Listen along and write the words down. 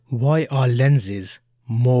Why are lenses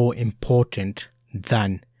more important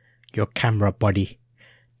than your camera body?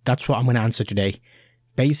 That's what I'm going to answer today.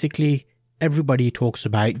 Basically, everybody talks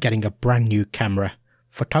about getting a brand new camera,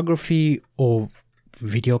 photography or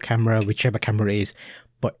video camera, whichever camera it is.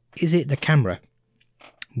 But is it the camera?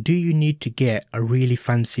 Do you need to get a really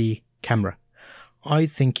fancy camera? I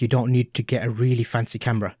think you don't need to get a really fancy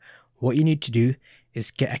camera. What you need to do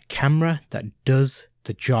is get a camera that does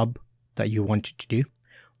the job that you want it to do.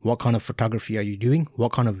 What kind of photography are you doing?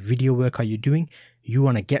 What kind of video work are you doing? You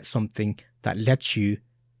want to get something that lets you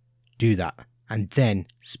do that, and then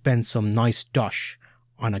spend some nice dosh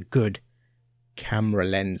on a good camera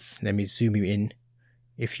lens. Let me zoom you in.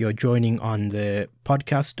 If you're joining on the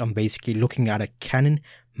podcast, I'm basically looking at a Canon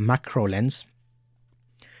macro lens,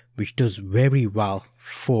 which does very well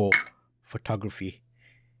for photography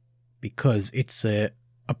because it's a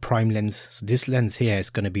prime lens. So this lens here is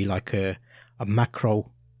going to be like a macro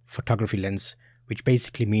photography lens, which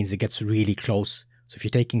basically means it gets really close. So if you're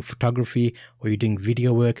taking photography or you're doing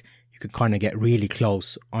video work, you can kind of get really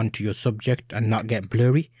close onto your subject and not get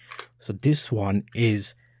blurry. So this one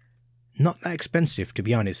is not that expensive, to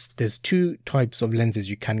be honest. There's two types of lenses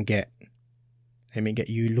you can get. Let me get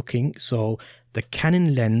you looking. So the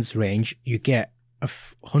Canon lens range, you get a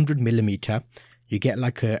 100mm. You get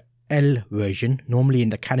like a L version. Normally in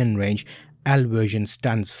the Canon range, L version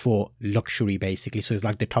stands for luxury, basically. So it's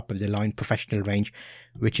like the top of the line professional range,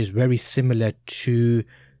 which is very similar to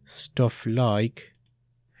stuff like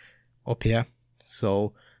up here.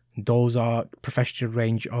 So those are professional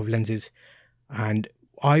range of lenses, and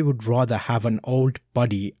I would rather have an old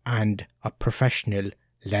body and a professional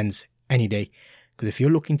lens any day. Because if you're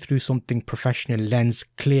looking through something professional lens,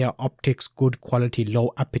 clear optics, good quality,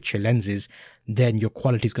 low aperture lenses, then your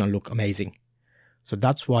quality is going to look amazing. So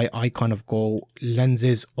that's why I kind of go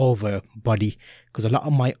lenses over body, because a lot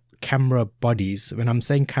of my camera bodies, when I'm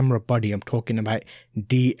saying camera body, I'm talking about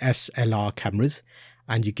DSLR cameras,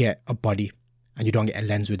 and you get a body and you don't get a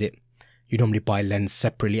lens with it. You normally buy a lens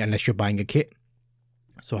separately unless you're buying a kit.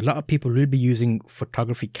 So a lot of people will be using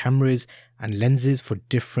photography cameras and lenses for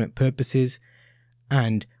different purposes,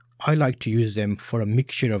 and I like to use them for a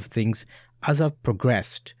mixture of things. As I've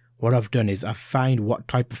progressed, what I've done is I've found what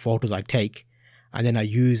type of photos I take, and then I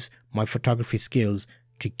use my photography skills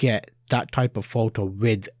to get that type of photo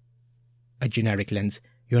with a generic lens.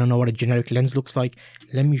 You want to know what a generic lens looks like?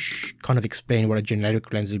 Let me kind of explain what a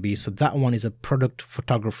generic lens will be. So that one is a product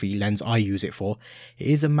photography lens. I use it for. It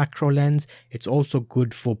is a macro lens. It's also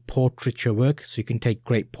good for portraiture work, so you can take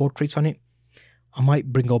great portraits on it. I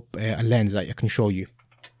might bring up a lens that I can show you,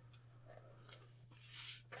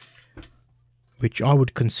 which I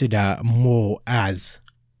would consider more as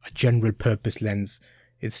a general purpose lens.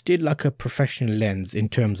 It's still like a professional lens in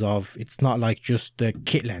terms of it's not like just a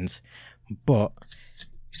kit lens, but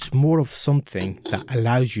it's more of something that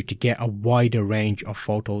allows you to get a wider range of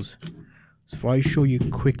photos. So if I show you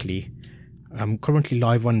quickly, I'm currently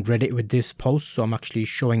live on Reddit with this post, so I'm actually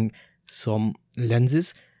showing some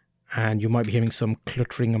lenses, and you might be hearing some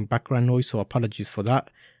cluttering and background noise, so apologies for that.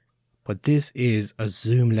 But this is a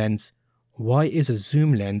zoom lens. Why is a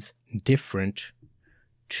zoom lens different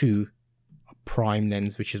to a prime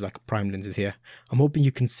lens, which is like a prime lens is here? I'm hoping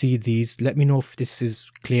you can see these. Let me know if this is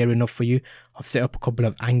clear enough for you. I've set up a couple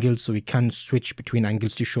of angles so we can switch between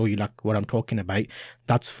angles to show you like what I'm talking about.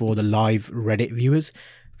 That's for the live Reddit viewers.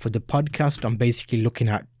 For the podcast, I'm basically looking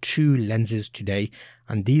at two lenses today,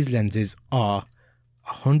 and these lenses are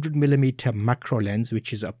a 100mm macro lens,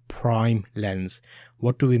 which is a prime lens.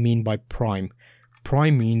 What do we mean by prime?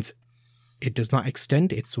 Prime means it does not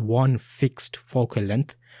extend. It's one fixed focal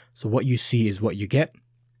length. So what you see is what you get.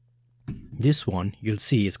 This one, you'll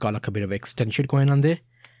see it's got like a bit of extension going on there,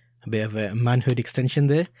 a bit of a manhood extension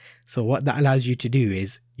there. So what that allows you to do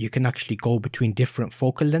is you can actually go between different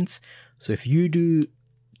focal lengths. So if you do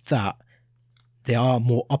that, there are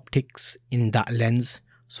more optics in that lens.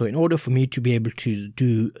 So in order for me to be able to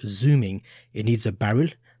do zooming, it needs a barrel.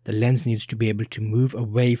 The lens needs to be able to move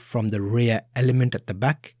away from the rear element at the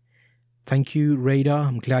back. Thank you, Radar.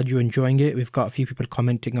 I'm glad you're enjoying it. We've got a few people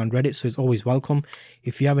commenting on Reddit, so it's always welcome.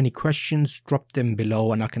 If you have any questions, drop them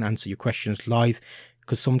below and I can answer your questions live,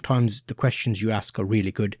 because sometimes the questions you ask are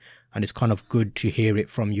really good, and it's kind of good to hear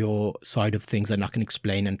it from your side of things, and I can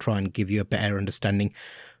explain and try and give you a better understanding.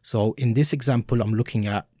 So in this example, I'm looking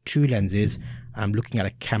at two lenses. I'm looking at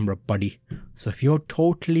a camera body. So if you're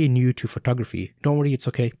totally new to photography, don't worry, it's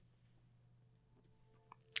okay.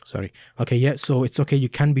 Sorry. Okay, yeah, so it's okay. You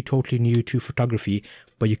can be totally new to photography,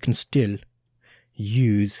 but you can still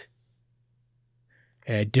use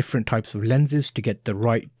different types of lenses to get the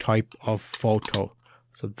right type of photo.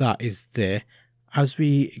 So that is there. As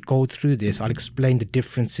we go through this, I'll explain the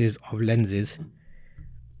differences of lenses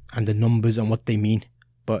and the numbers and what they mean.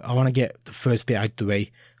 But I want to get the first bit out of the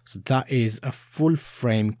way. So that is a full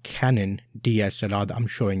frame Canon DSLR that I'm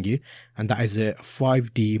showing you. And that is a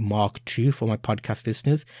 5D Mark II for my podcast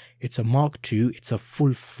listeners. It's a Mark II. It's a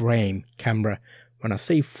full frame camera. When I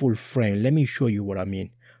say full frame, let me show you what I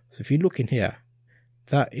mean. So if you look in here,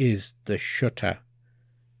 that is the shutter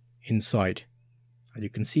inside. And you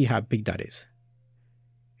can see how big that is.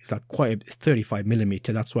 It's like quite a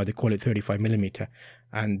 35mm. That's why they call it 35mm.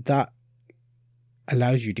 And that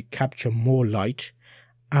allows you to capture more light,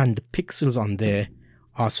 and the pixels on there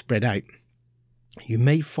are spread out. You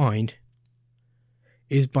may find,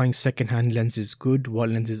 is buying second-hand lenses good? What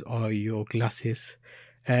lenses are your glasses?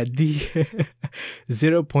 The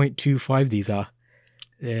 0.25 these are.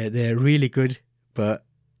 They're really good, but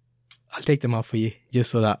I'll take them off for you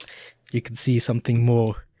just so that you can see something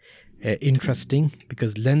more interesting,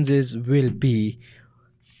 because lenses will be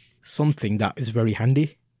something that is very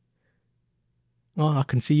handy. Oh, I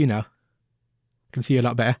can see you now. I can see you a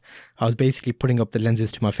lot better. I was basically putting up the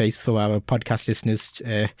lenses to my face for our podcast listeners,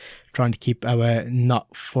 trying to keep our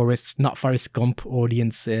not Forrest Gump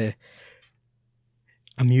audience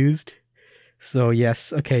amused. So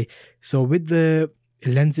yes, okay. So with the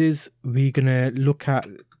lenses, we're gonna look at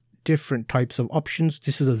different types of options.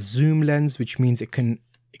 This is a zoom lens, which means it can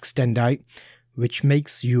extend out, which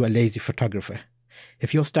makes you a lazy photographer.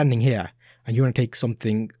 If you're standing here and you want to take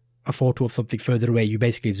a photo of something further away, you're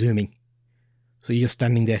basically zooming. So you're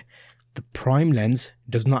standing there. The prime lens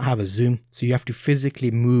does not have a zoom, so you have to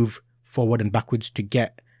physically move forward and backwards to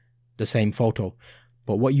get the same photo.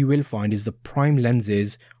 But what you will find is the prime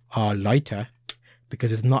lenses are lighter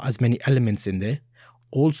because there's not as many elements in there.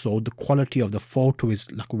 Also, the quality of the photo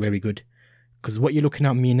is like very good. Because what you're looking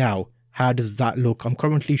at me now, how does that look? I'm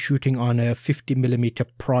currently shooting on a 50mm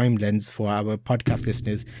prime lens for our podcast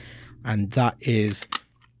listeners, and that is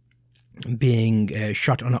being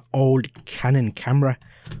shot on an old Canon camera.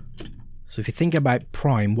 So if you think about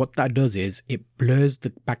prime, what that does is it blurs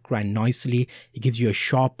the background nicely. It gives you a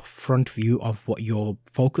sharp front view of what you're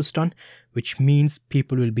focused on, which means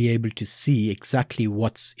people will be able to see exactly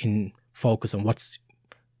what's in focus and what's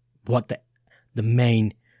the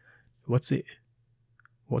main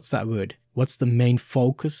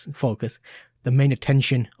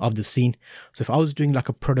attention of the scene. So if I was doing like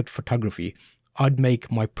a product photography, I'd make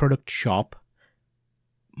my product sharp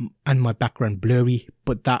and my background blurry,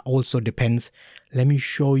 but that also depends. Let me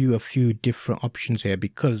show you a few different options here,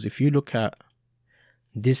 because if you look at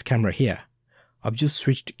this camera here, I've just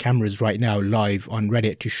switched cameras right now live on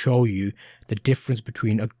Reddit to show you the difference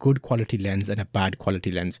between a good quality lens and a bad quality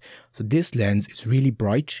lens. So this lens is really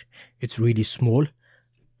bright, it's really small.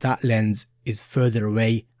 That lens is further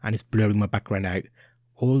away and it's blurring my background out.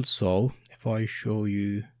 Also, if I show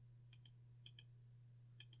you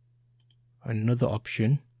another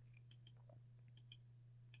option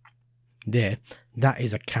there, that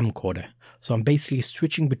is a camcorder. So I'm basically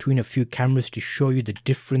switching between a few cameras to show you the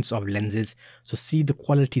difference of lenses. So see the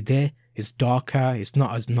quality there is darker, it's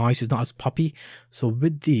not as nice, it's not as poppy. So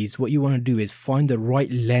with these, what you want to do is find the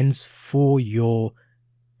right lens for your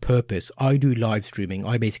purpose. I do live streaming.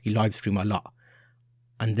 I basically live stream a lot,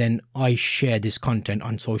 and then I share this content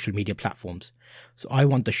on social media platforms. So I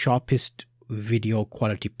want the sharpest video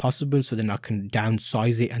quality possible, so then I can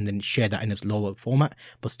downsize it and then share that in its lower format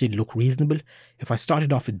but still look reasonable. If I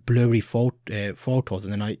started off with blurry photos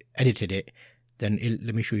and then I edited it, then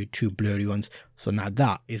let me show you two blurry ones. So now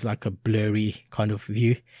that is like a blurry kind of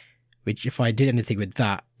view, which if I did anything with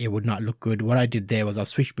that, it would not look good. What I did there was I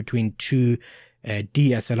switched between two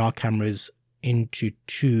DSLR cameras into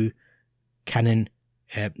two Canon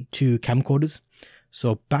two camcorders.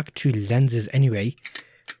 So back to lenses anyway.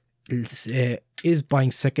 Is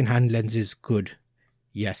buying second-hand lenses good?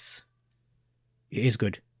 Yes, it is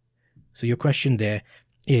good. So your question there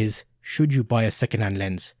is, should you buy a second-hand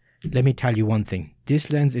lens? Let me tell you one thing. This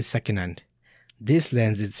lens is second-hand. This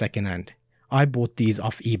lens is second-hand. I bought these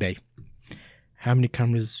off eBay. How many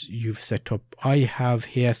cameras you've set up? I have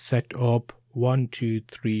here set up 1, 2,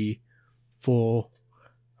 3, 4,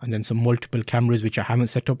 and then some multiple cameras which I haven't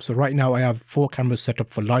set up. So right now I have 4 cameras set up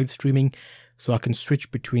for live streaming, so I can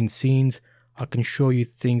switch between scenes. I can show you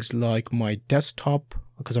things like my desktop,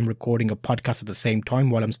 because I'm recording a podcast at the same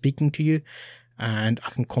time while I'm speaking to you, and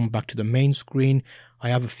I can come back to the main screen. I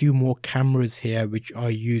have a few more cameras here which I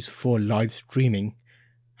use for live streaming,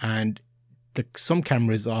 and some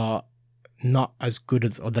cameras are not as good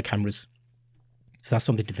as other cameras. So that's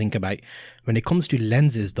something to think about. When it comes to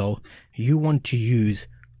lenses though, you want to use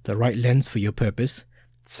the right lens for your purpose.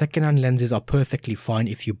 Second-hand lenses are perfectly fine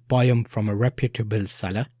if you buy them from a reputable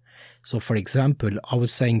seller. So for example, I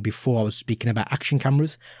was saying before, I was speaking about action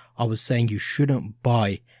cameras. I was saying you shouldn't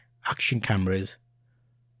buy action cameras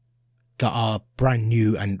that are brand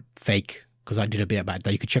new and fake, because I did a bit about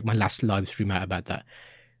that. You could check my last live stream out about that.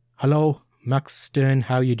 Hello, Max Stern,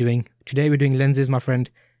 how are you doing? Today we're doing lenses, my friend.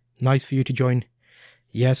 Nice for you to join.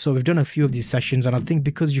 Yeah, so we've done a few of these sessions, and I think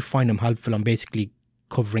because you find them helpful, I'm basically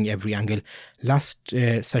covering every angle. Last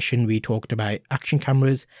session we talked about action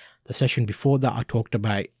cameras. The session before that I talked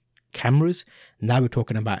about cameras. Now we're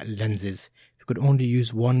talking about lenses. If you could only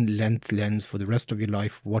use one length lens for the rest of your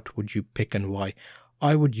life, what would you pick and why?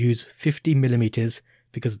 I would use 50mm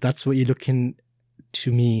because that's what you're looking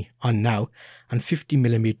to me on now, and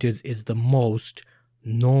 50mm is the most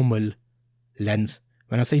normal lens.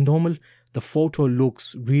 When I say normal, the photo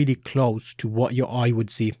looks really close to what your eye would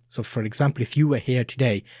see. So for example, if you were here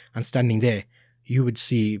today and standing there, you would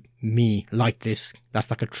see me like this. That's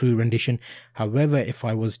like a true rendition. However, if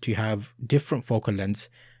I was to have different focal lengths,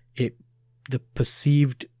 the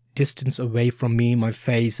perceived distance away from me, my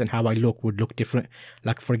face and how I look would look different.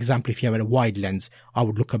 Like for example, if you had a wide lens, I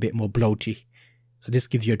would look a bit more bloaty. So this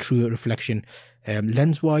gives you a true reflection.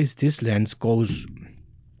 Lens wise, this lens goes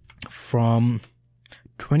from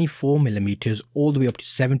 24mm all the way up to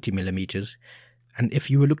 70mm. And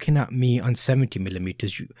if you were looking at me on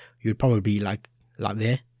 70mm, you'd probably be like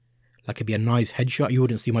there. Like it'd be a nice headshot. You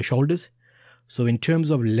wouldn't see my shoulders. So in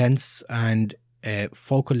terms of lens and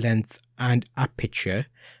focal length and aperture,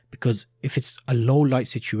 because if it's a low light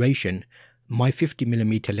situation, my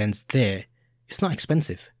 50mm lens there, it's not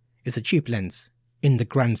expensive. It's a cheap lens. In the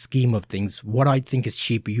grand scheme of things, what I think is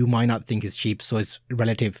cheap, you might not think is cheap, so it's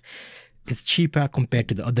relative. It's cheaper compared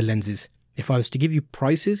to the other lenses. If I was to give you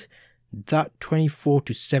prices, that 24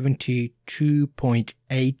 to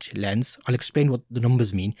 72.8 lens, I'll explain what the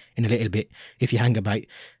numbers mean in a little bit if you hang about,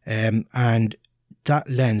 and that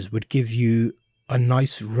lens would give you a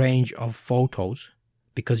nice range of photos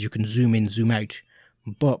because you can zoom in, zoom out.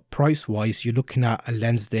 But price wise, you're looking at a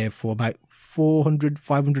lens there for about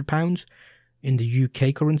 £400-500 in the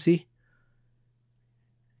UK currency.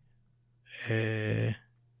 Okay,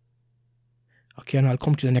 and I'll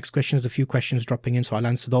come to the next question. There's a few questions dropping in, so I'll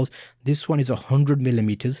answer those. This one is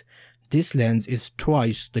 100mm. This lens is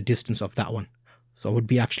twice the distance of that one, so it would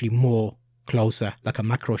be actually more closer, like a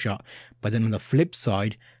macro shot. But then on the flip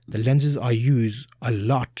side, the lenses I use a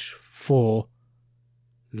lot for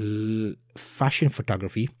fashion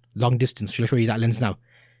photography, long distance. Shall I show you that lens now?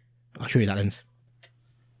 I'll show you that lens.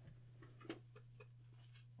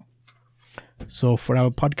 So for our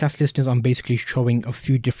podcast listeners, I'm basically showing a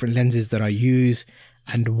few different lenses that I use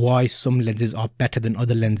and why some lenses are better than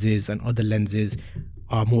other lenses and other lenses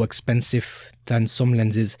are more expensive than some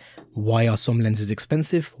lenses. Why are some lenses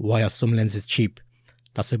expensive? Why are some lenses cheap?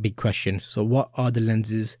 That's a big question. So what are the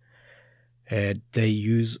lenses they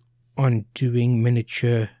use on doing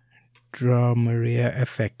miniature Dramaria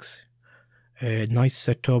FX? Nice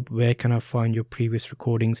setup. Where can I find your previous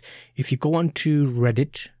recordings? If you go on to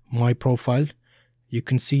Reddit, my profile, you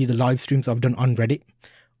can see the live streams I've done on Reddit.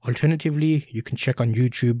 Alternatively, you can check on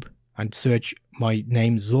YouTube and search my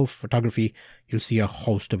name, Zulf Photography. You'll see a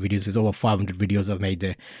host of videos. There's over 500 videos I've made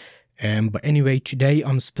there. But anyway, today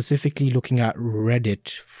I'm specifically looking at Reddit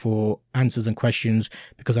for answers and questions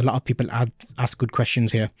because a lot of people ask good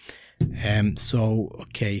questions here. So,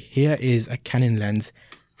 okay, here is a Canon lens.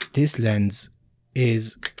 This lens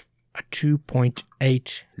is a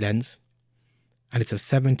 2.8 lens. And it's a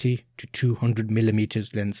 70 to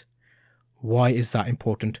 200mm lens. Why is that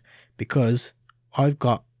important? Because I've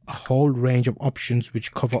got a whole range of options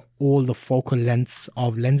which cover all the focal lengths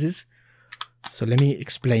of lenses. So let me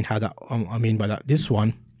explain how that I mean by that. This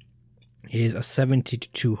one is a 70 to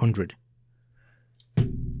 200.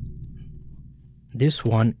 This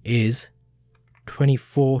one is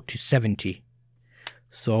 24 to 70.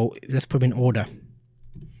 So let's put them in order.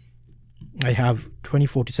 I have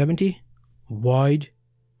 24 to 70. Wide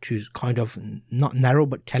to kind of not narrow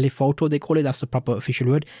but telephoto they call it, that's the proper official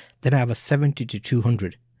word. Then I have a 70 to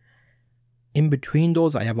 200. In between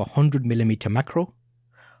those I have a 100mm macro.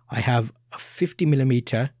 I have a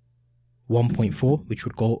 50mm 1.4 which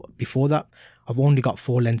would go before that. I've only got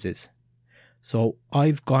 4 lenses, so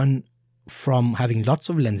I've gone from having lots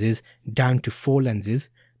of lenses down to 4 lenses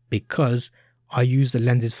because I use the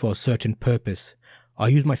lenses for a certain purpose. I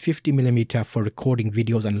use my 50mm for recording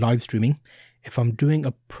videos and live streaming. If I'm doing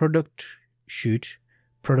a product shoot,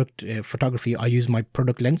 product photography, I use my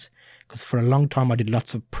product lens because for a long time I did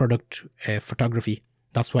lots of product photography.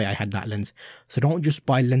 That's why I had that lens. So don't just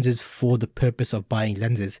buy lenses for the purpose of buying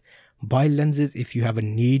lenses. Buy lenses if you have a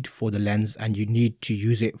need for the lens and you need to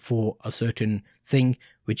use it for a certain thing,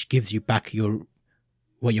 which gives you back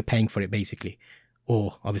what you're paying for it, basically,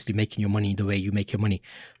 or obviously making your money the way you make your money.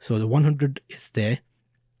 So the 100 is there.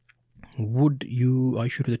 I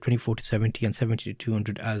shoot with the 20-40-70 and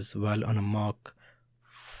 70-200 as well on a Mark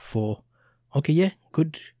 4. Okay, yeah,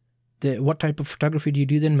 good. What type of photography do you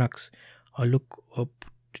do then, Max? I'll look up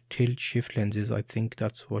tilt shift lenses. I think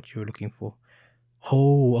that's what you're looking for.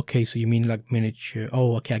 Oh, okay, so you mean like miniature.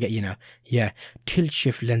 Oh, okay, I get you now. Yeah, tilt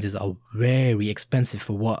shift lenses are very expensive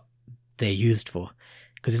for what they're used for,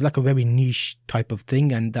 because it's like a very niche type of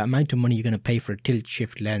thing, and the amount of money you're going to pay for a tilt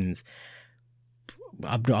shift lens,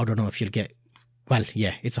 I don't know if you'll get. Well,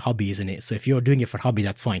 yeah, it's a hobby, isn't it? So if you're doing it for hobby,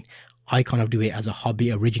 that's fine. I kind of do it as a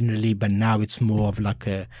hobby originally, but now it's more of like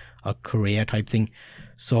a career type thing.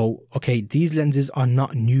 So, okay, these lenses are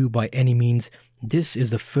not new by any means. This is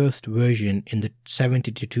the first version in the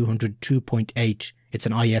 70-200 2.8. It's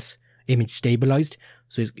an IS, image stabilized.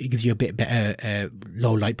 So it gives you a bit better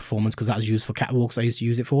low light performance, because that was used for catwalks. I used to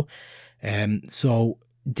use it for. So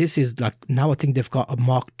this is like, now I think they've got a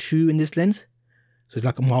Mark II in this lens. So it's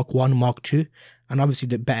like a Mark 1, Mark 2. And obviously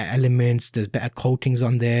the better elements, there's better coatings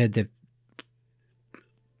on there. They're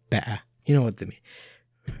better. You know what I mean?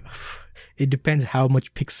 It depends how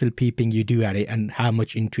much pixel peeping you do at it and how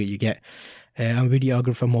much into it you get. I'm a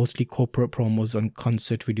videographer, mostly corporate promos on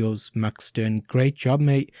concert videos. Max Stern, great job,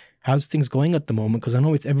 mate. How's things going at the moment? Because I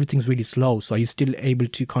know everything's really slow. So are you still able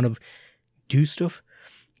to kind of do stuff?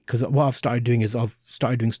 Because what I've started doing is I've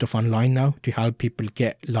started doing stuff online now to help people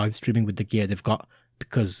get live streaming with the gear they've got,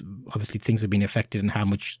 because obviously things have been affected and how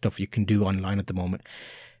much stuff you can do online at the moment.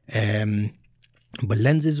 But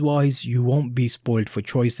lenses wise, you won't be spoiled for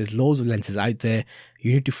choice. There's loads of lenses out there.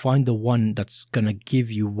 You need to find the one that's going to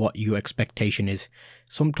give you what your expectation is.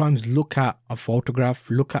 Sometimes look at a photograph,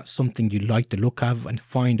 look at something you like the look of, and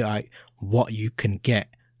find out what you can get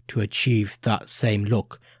to achieve that same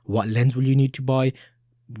look. What lens will you need to buy?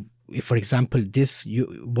 If, for example,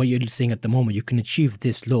 what you're seeing at the moment, you can achieve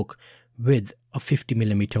this look with a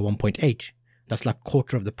 50mm 1.8. That's like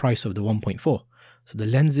quarter of the price of the 1.4. So the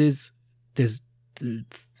lenses, there's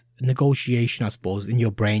negotiation, I suppose, in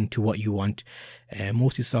your brain to what you want.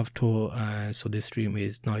 Mostly software, so this stream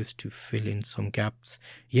is nice to fill in some gaps.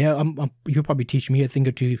 Yeah, you'll probably teach me a thing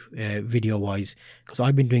or two video wise, because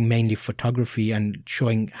I've been doing mainly photography and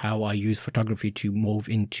showing how I use photography to move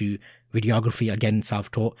into videography. Again,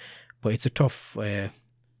 self-taught, but it's a tough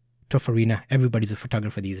arena. Everybody's a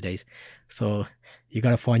photographer these days, so you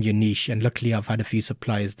got to find your niche. And luckily I've had a few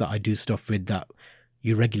suppliers that I do stuff with that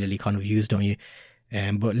you regularly kind of use, don't you?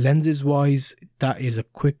 But lenses wise, that is a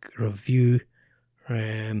quick review.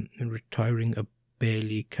 Retiring a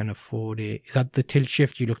barely can afford it. Is that the tilt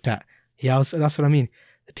shift you looked at? Yeah, that's what I mean.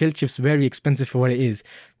 The tilt shift's very expensive for what it is.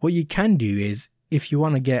 What you can do is, if you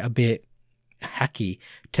want to get a bit hacky,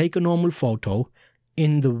 take a normal photo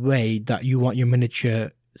in the way that you want your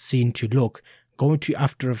miniature scene to look. Go into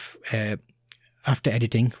after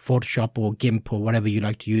editing, Photoshop or GIMP or whatever you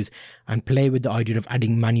like to use, and play with the idea of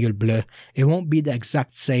adding manual blur. It won't be the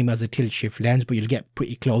exact same as a tilt shift lens, but you'll get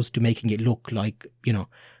pretty close to making it look like,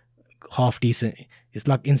 half decent. It's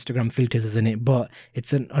like Instagram filters, isn't it? But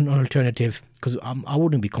it's an alternative, because I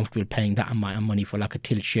wouldn't be comfortable paying that amount of money for like a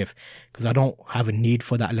tilt shift, because I don't have a need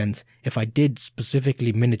for that lens. If I did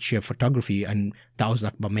specifically miniature photography and that was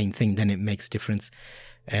like my main thing, then it makes a difference.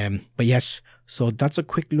 But yes, so that's a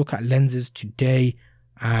quick look at lenses today.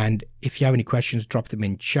 And if you have any questions, drop them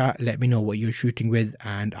in chat. Let me know what you're shooting with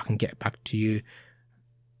and I can get back to you.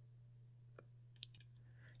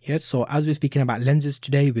 Yes, so as we're speaking about lenses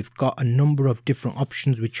today, we've got a number of different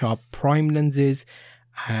options, which are prime lenses.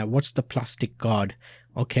 What's the plastic guard?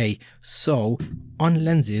 Okay, so on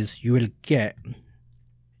lenses, you will get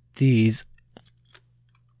these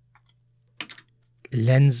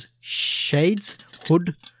lens shades,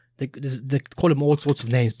 hood. They call them all sorts of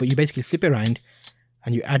names, but you basically flip it around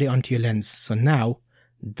and you add it onto your lens. So now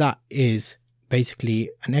that is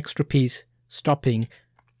basically an extra piece stopping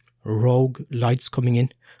rogue lights coming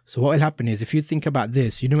in. So what will happen is, if you think about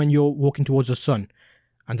this, when you're walking towards the sun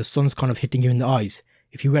and the sun's kind of hitting you in the eyes,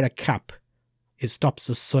 if you wear a cap, it stops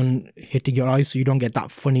the sun hitting your eyes, so you don't get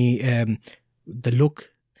that funny the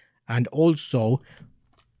look. And also,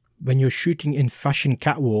 when you're shooting in fashion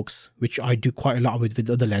catwalks, which I do quite a lot with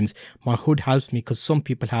the other lens, my hood helps me, because some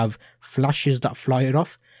people have flashes that fly it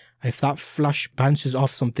off, and if that flash bounces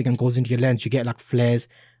off something and goes into your lens, you get like flares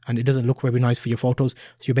and it doesn't look very nice for your photos.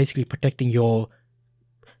 So you're basically protecting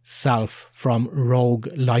yourself from rogue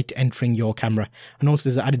light entering your camera. And also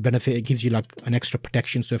there's an added benefit, it gives you like an extra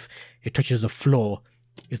protection, so if it touches the floor,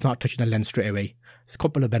 It's not touching the lens straight away. There's a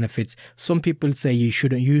couple of benefits. Some people say you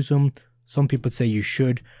shouldn't use them. Some people say you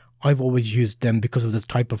should. I've always used them because of the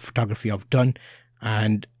type of photography I've done.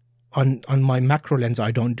 And on my macro lens,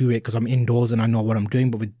 I don't do it because I'm indoors and I know what I'm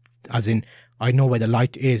doing. But I know where the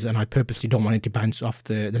light is and I purposely don't want it to bounce off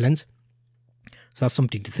the lens. So that's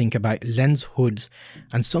something to think about. Lens hoods,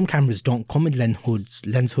 and some cameras don't come with lens hoods.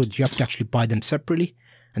 Lens hoods, you have to actually buy them separately,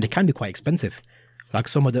 and they can be quite expensive. Like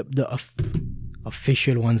some of the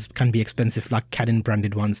official ones can be expensive, like Canon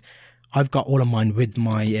branded ones. I've got all of mine with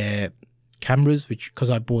my cameras, because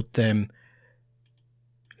I bought them.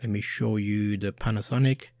 Let me show you the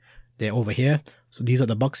Panasonic. They're over here. So these are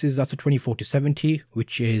the boxes. That's a 24-70,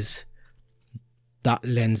 which is that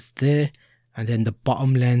lens there, and then the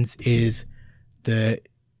bottom lens is the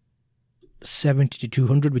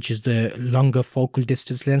 70-200, which is the longer focal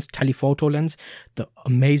distance lens, telephoto lens. The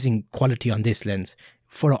amazing quality on this lens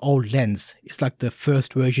for an old lens, it's like the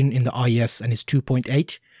first version in the IS, and it's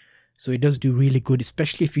 2.8. So it does do really good,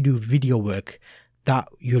 especially if you do video work. That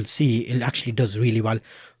you'll see it actually does really well.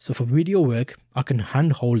 So for video work, I can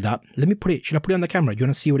hand hold that. Let me put it. Should I put it on the camera? Do you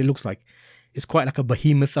want to see what it looks like? It's quite like a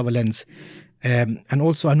behemoth of a lens. And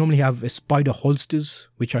also I normally have a Spider holsters,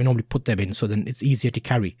 which I normally put them in, so then it's easier to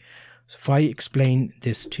carry. So if I explain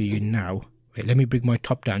this to you now, wait, let me bring my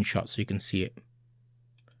top down shot so you can see it.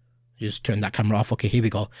 Just turn that camera off. Okay, here we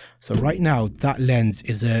go. So right now that lens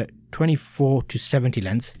is a 24-70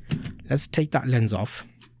 lens. Let's take that lens off.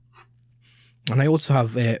 And I also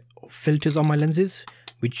have filters on my lenses,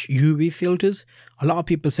 which UV filters. A lot of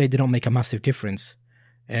people say they don't make a massive difference.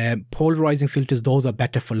 Polarizing filters, those are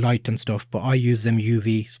better for light and stuff, but I use them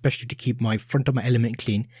UV, especially to keep my front of my element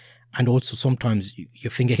clean. And also sometimes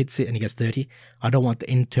your finger hits it and it gets dirty. I don't want the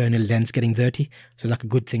internal lens getting dirty, so it's like a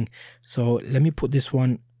good thing. So let me put this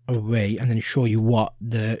one away and then show you what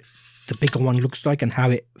the bigger one looks like and how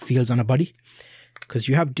it feels on a body, because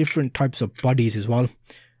you have different types of bodies as well,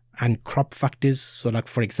 and crop factors. So like,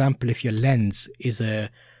 for example, if your lens is a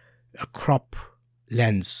crop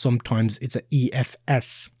lens, sometimes it's a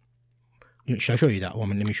EFS. Should I show you that one?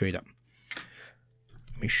 Let me show you that.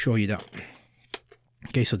 Let me show you that.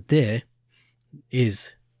 Okay, so there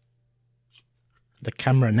is the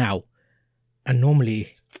camera now, and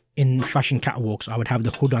normally in fashion catwalks I would have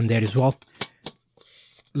the hood on there as well,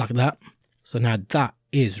 like that. So now that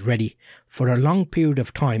is ready. For a long period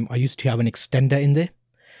of time I used to have an extender in there,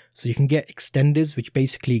 so you can get extenders which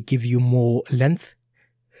basically give you more length.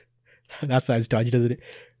 That sounds dodgy, doesn't it?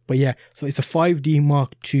 But yeah, so it's a 5D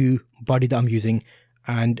Mark II body that I'm using,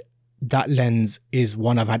 and that lens is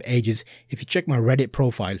one I've had ages. If you check my Reddit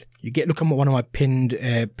profile, look at one of my pinned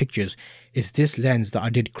pictures. It's this lens that I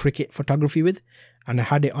did cricket photography with, and I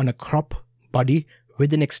had it on a crop body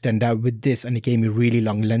with an extender with this, and it gave me really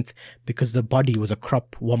long length because the body was a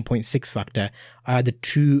crop 1.6 factor. I had the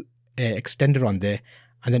 2 extender on there,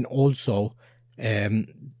 and then also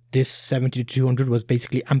this 70-200 was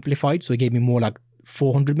basically amplified, so it gave me more like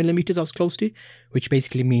 400 millimeters I was close to, which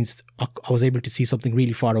basically means I was able to see something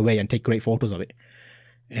really far away and take great photos of it.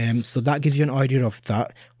 So that gives you an idea of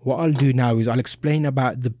that. What I'll do now is I'll explain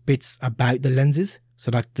about the bits about the lenses,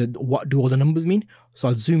 so like what do all the numbers mean. So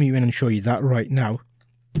I'll zoom you in and show you that right now.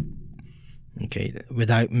 Okay,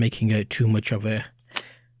 without making too much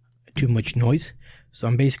noise. So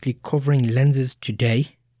I'm basically covering lenses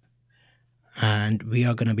today, and we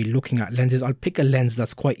are going to be looking at lenses. I'll pick a lens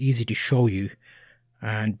that's quite easy to show you,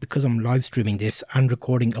 and because I'm live streaming this and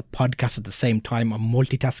recording a podcast at the same time, I'm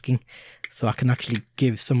multitasking, so I can actually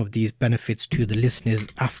give some of these benefits to the listeners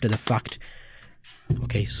after the fact.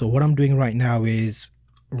 Okay, so what I'm doing right now is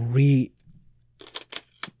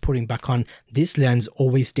putting back on. This lens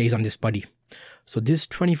always stays on this body, so this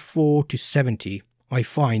 24-70 I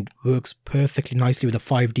find works perfectly nicely with a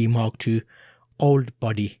 5D Mark II old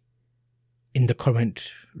body in the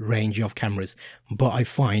current range of cameras. But I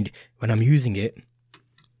find when I'm using it,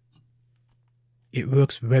 it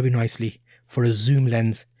works very nicely for a zoom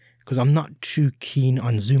lens, because I'm not too keen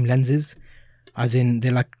on zoom lenses, as in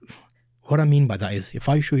they're like, what I mean by that is, if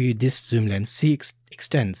I show you this zoom lens, see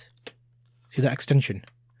extends, see that extension,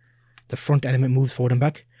 the front element moves forward and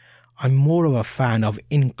back. I'm more of a fan of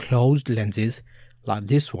enclosed lenses like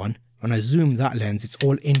this one. When I zoom that lens, it's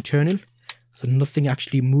all internal, so nothing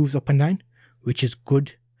actually moves up and down, which is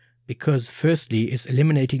good, because firstly it's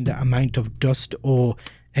eliminating the amount of dust or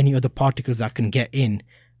any other particles that can get in,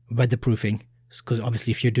 weatherproofing, because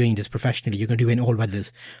obviously if you're doing this professionally you're going to do it in all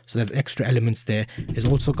weathers, so there's extra elements there. It's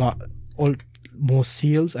also got all more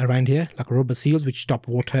seals around here, like rubber seals, which stop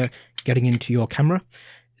water getting into your camera.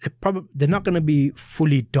 They're not going to be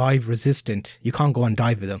fully dive resistant, you can't go and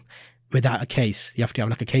dive with them, without a case. You have to have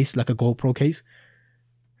like a case, like a GoPro case.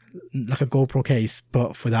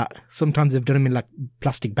 But for that, sometimes they've done them in like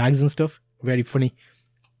plastic bags and stuff. Very funny.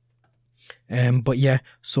 But yeah,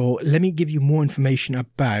 so let me give you more information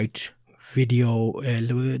about video.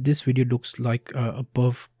 This video looks like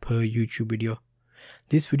above par YouTube video.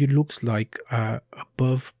 This video looks like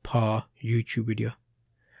above par YouTube video.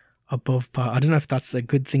 Above par. I don't know if that's a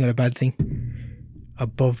good thing or a bad thing.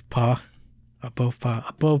 Above par.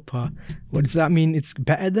 What does that mean? It's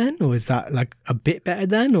better than? Or is that like a bit better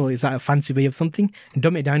than? Or is that a fancy way of something?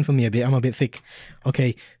 Dumb it down for me a bit. I'm a bit thick.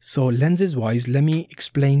 Okay, so lenses wise, let me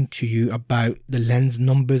explain to you about the lens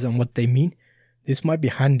numbers and what they mean. This might be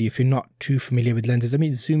handy if you're not too familiar with lenses. Let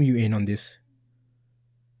me zoom you in on this.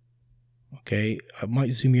 Okay, I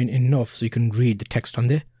might zoom you in enough so you can read the text on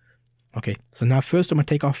there. Okay, so now first I'm going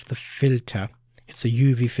to take off the filter. It's a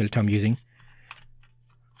UV filter I'm using.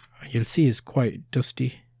 You'll see it's quite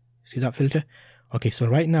dusty. See that filter? Okay, so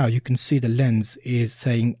right now you can see the lens is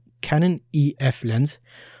saying Canon EF lens.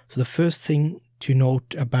 So the first thing to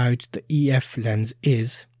note about the EF lens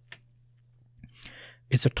is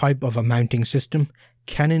it's a type of a mounting system.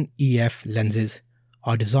 Canon EF lenses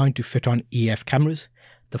are designed to fit on EF cameras.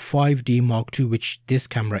 The 5D Mark II, which this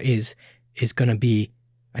camera is going to be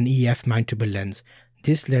an EF mountable lens.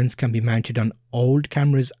 This lens can be mounted on old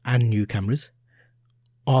cameras and new cameras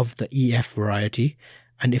of the EF variety,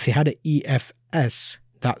 and if you had an EFS,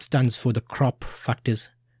 that stands for the crop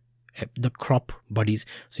factors, the crop bodies.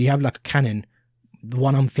 So you have like a Canon, the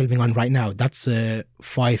one I'm filming on right now, that's a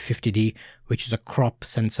 550D, which is a crop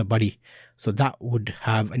sensor body. So that would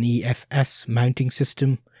have an EFS mounting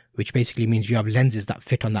system, which basically means you have lenses that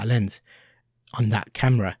fit on that lens, on that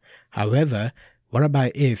camera. However, what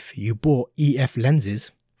about if you bought EF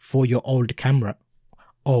lenses for your old camera,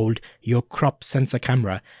 your crop sensor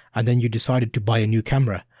camera, and then you decided to buy a new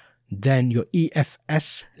camera? Then your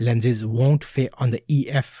EFS lenses won't fit on the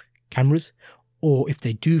EF cameras, or if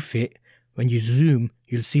they do fit, when you zoom,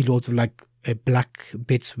 you'll see loads of like black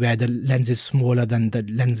bits where the lens is smaller than the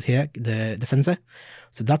lens here, the sensor.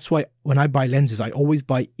 So that's why when I buy lenses, I always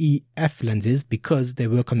buy EF lenses, because they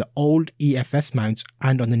work on the old EFS mounts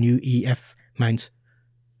and on the new EF mounts,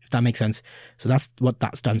 if that makes sense. So that's what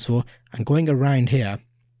that stands for. And going around here,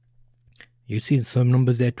 you see some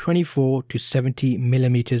numbers there, 24 to 70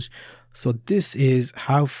 millimeters. So this is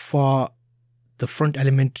how far the front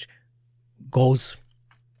element goes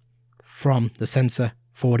from the sensor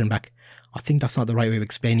forward and back. I think that's not the right way of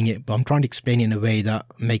explaining it, but I'm trying to explain it in a way that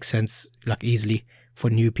makes sense, like easily for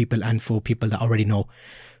new people and for people that already know.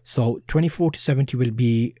 So 24 to 70 will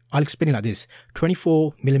be, I'll explain it like this.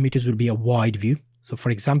 24 millimeters will be a wide view. So for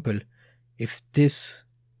example, if this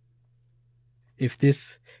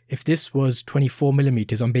was 24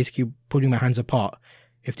 millimeters, I'm basically putting my hands apart.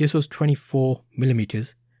 If this was 24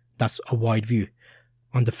 millimeters, that's a wide view.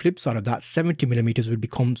 On the flip side of that, 70 millimeters would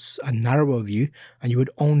become a narrower view, and you would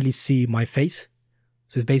only see my face.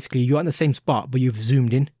 So it's basically you're on the same spot, but you've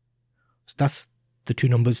zoomed in. So that's the two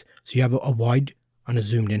numbers. So you have a wide and a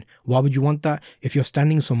zoomed in. Why would you want that? If you're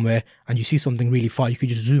standing somewhere and you see something really far, you could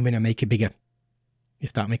just zoom in and make it bigger,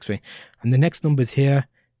 if that makes sense. And the next numbers here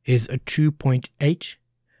is a 2.8.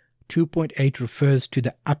 2.8 refers to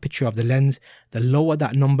the aperture of the lens. The lower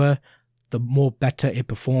that number, the more better it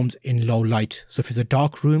performs in low light. So if it's a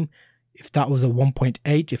dark room, if that was a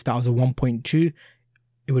 1.8, if that was a 1.2,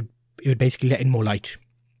 it would basically let in more light.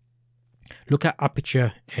 Look at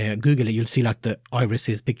aperture, Google it, you'll see like the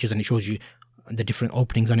irises pictures, and it shows you the different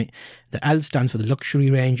openings on it. The L stands for the luxury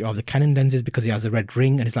range of the Canon lenses, because it has a red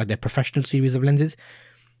ring and it's like their professional series of lenses.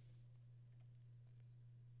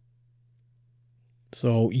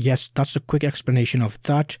 So yes, that's a quick explanation of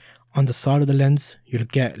that. On the side of the lens, you'll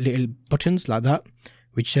get little buttons like that,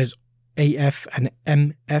 which says AF and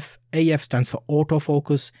MF. AF stands for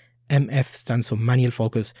autofocus, MF stands for manual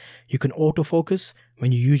focus. You can autofocus.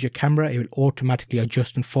 When you use your camera, it will automatically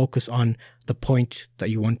adjust and focus on the point that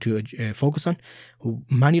you want to focus on.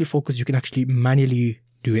 Manual focus, you can actually manually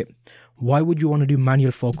do it. Why would you want to do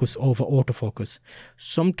manual focus over autofocus?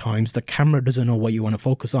 Sometimes the camera doesn't know what you want to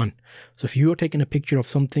focus on. So if you're taking a picture of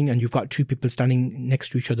something and you've got two people standing next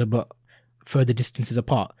to each other but further distances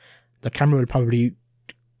apart, the camera will probably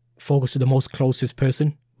focus to the most closest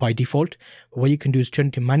person by default. But what you can do is turn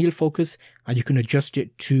it to manual focus, and you can adjust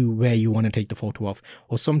it to where you want to take the photo of.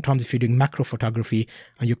 Or sometimes if you're doing macro photography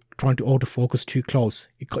and you're trying to autofocus too close,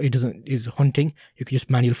 is hunting, you can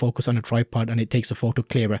just manual focus on a tripod and it takes a photo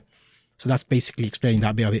clearer. So that's basically explaining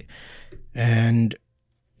that bit of it. And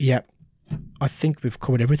yeah, I think we've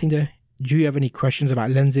covered everything there. Do you have any questions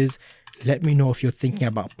about lenses? Let me know if you're thinking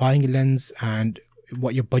about buying a lens and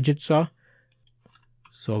what your budgets are.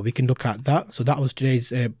 So we can look at that. So that was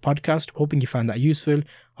today's podcast. Hoping you found that useful.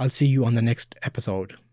 I'll see you on the next episode.